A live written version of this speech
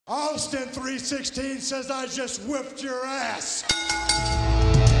Austin 316 says I just whipped your ass.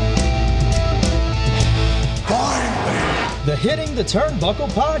 Finally. The Hitting the Turnbuckle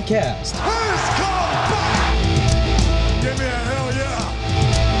Podcast. Who's come back? Give me a hell yeah.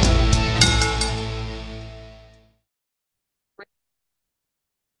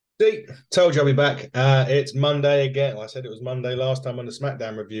 See, told you I'll be back. It's Monday again. Well, I said it was Monday last time on the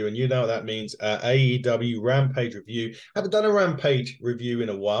SmackDown review, and you know what that means. AEW Rampage review. Haven't done a Rampage review in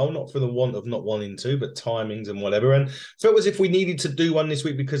a while, not for the want of not wanting to, but timings and whatever. And felt as if we needed to do one this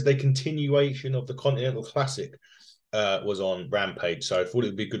week because the continuation of the Continental Classic was on Rampage. So I thought it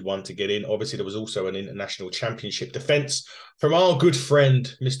would be a good one to get in. Obviously, there was also an international championship defense from our good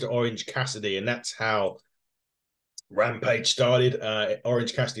friend, Mr. Orange Cassidy, and that's how Rampage started.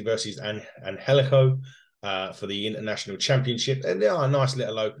 Orange Cassidy versus Angelico for the International Championship. And they are a nice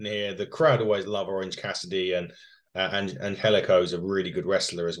little open here. The crowd always love Orange Cassidy, and Angelico is a really good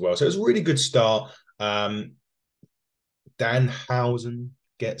wrestler as well. So it's a really good start. Danhausen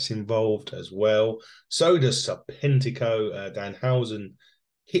gets involved as well. So does Serpentico. Danhausen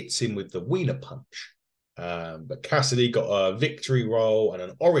hits him with the wiener punch. But Cassidy got a victory roll and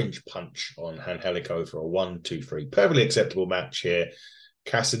an orange punch on Angelico for a 1-2-3. Perfectly acceptable match here.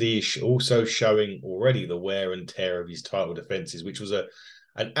 Cassidy also showing already the wear and tear of his title defenses, which was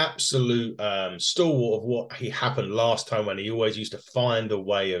an absolute stalwart of what he happened last time when he always used to find a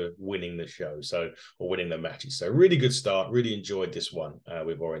way of winning the show, or winning the matches. So really good start. Really enjoyed this one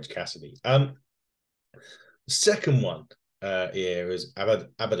with Orange Cassidy. Second one here is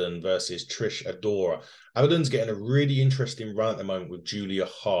Abaddon versus Trish Adora. Abaddon's getting a really interesting run at the moment with Julia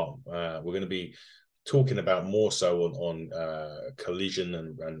Hart. We're going to be talking about more so on Collision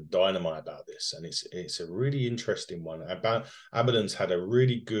and Dynamite about this, and it's a really interesting one. Abaddon's had a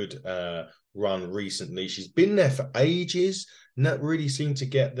really good run recently. She's been there for ages, not really seemed to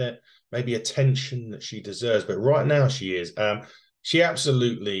get the maybe attention that she deserves, but right now she is. She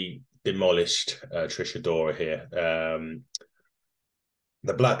absolutely demolished Trish Adora here.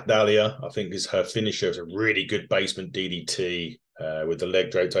 The Black Dahlia, I think, is her finisher. It's a really good basement DDT with the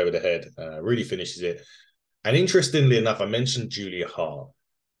leg draped over the head. Really finishes it. And interestingly enough, I mentioned Julia Hart.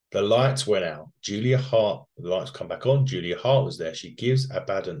 The lights went out. The lights come back on. Julia Hart was there. She gives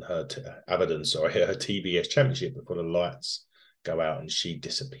Abaddon her TBS championship before the lights go out and she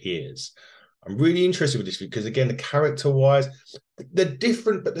disappears. I'm really interested with this because, again, the character-wise, they're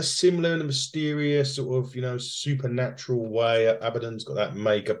different, but they're similar in a mysterious sort of, supernatural way. Abaddon's got that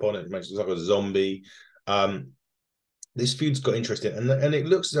makeup on it. It makes it look like a zombie. This feud's got interesting. And it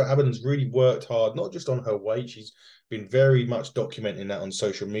looks as though Abaddon's really worked hard, not just on her weight. She's been very much documenting that on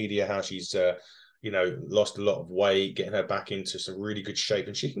social media, how she's, lost a lot of weight, getting her back into some really good shape.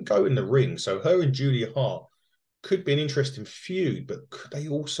 And she can go in the ring. So her and Julia Hart could be an interesting feud, but could they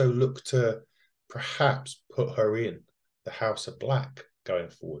also look to perhaps put her in the House of Black going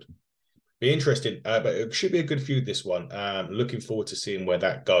forward? Be interesting, but it should be a good feud, this one. Looking forward to seeing where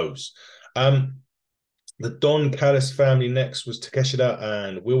that goes. The Don Callis family next was Takeshita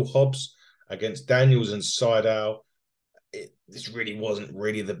and Will Hobbs against Daniels and Sydal. This really wasn't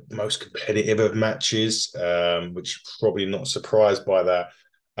really the most competitive of matches, which probably not surprised by that.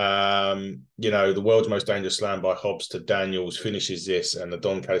 The world's most dangerous slam by Hobbs to Daniels finishes this, and the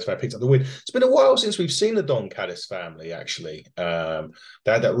Don Callis family picks up the win. It's been a while since we've seen the Don Callis family, actually. They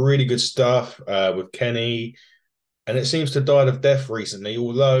had that really good stuff with Kenny, and it seems to have died of death recently,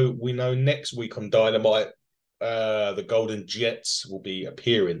 although we know next week on Dynamite, the Golden Jets will be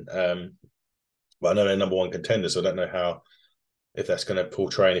appearing. But I know they're number one contender, so I don't know if that's going to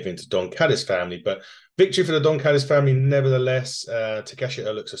portray anything to Don Callis family. But victory for the Don Callis family, nevertheless.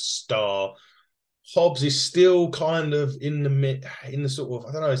 Takeshita looks a star. Hobbs is still kind of in the sort of,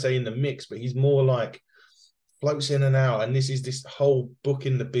 I don't know, say in the mix, but he's more like floats in and out. And this whole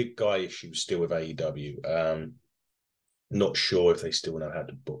booking the big guy issue still with AEW. Not sure if they still know how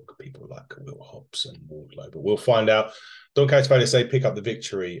to book people like Will Hobbs and Wardlow, but we'll find out. Don Callis family say pick up the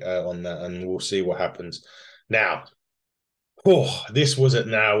victory on that, and we'll see what happens. Now, this was it.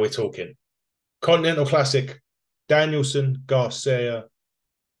 Now we're talking Continental Classic, Danielson, Garcia.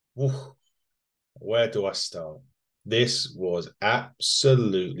 Where do I start? This was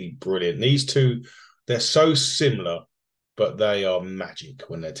absolutely brilliant. These two, they're so similar, but they are magic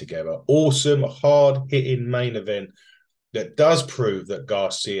when they're together. Awesome, hard-hitting main event that does prove that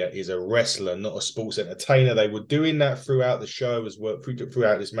Garcia is a wrestler, not a sports entertainer. They were doing that throughout the show as well,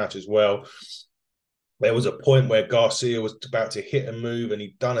 throughout this match as well. There was a point where Garcia was about to hit a move and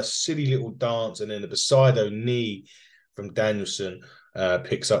he'd done a silly little dance, and then the Busaido knee from Danielson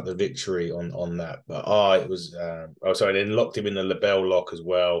picks up the victory on that. But it was then locked him in the label lock as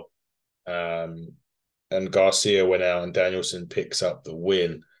well. And Garcia went out and Danielson picks up the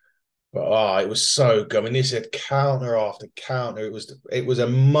win. But it was so good. I mean, this had counter after counter. It was a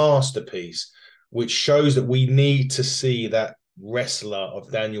masterpiece, which shows that we need to see that wrestler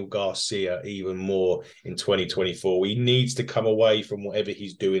of Daniel Garcia even more in 2024. He needs to come away from whatever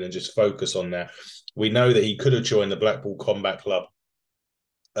he's doing and just focus on that. We know that he could have joined the Blackpool Combat Club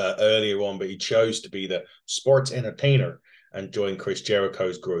earlier on, but he chose to be the sports entertainer and join Chris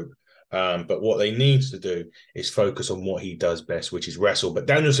Jericho's group. But what they need to do is focus on what he does best, which is wrestle. But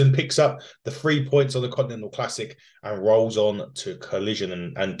Danielson picks up the 3 points on the Continental Classic and rolls on to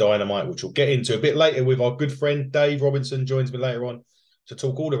Collision and Dynamite, which we'll get into a bit later with our good friend Dave Robinson. Joins me later on to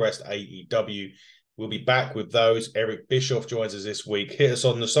talk all the rest of AEW. We'll be back with those. Eric Bischoff joins us this week. Hit us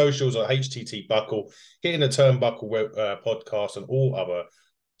on the socials on HTT Buckle, hitting the Turnbuckle podcast and all other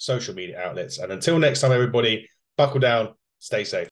social media outlets. And until next time, everybody, buckle down, stay safe.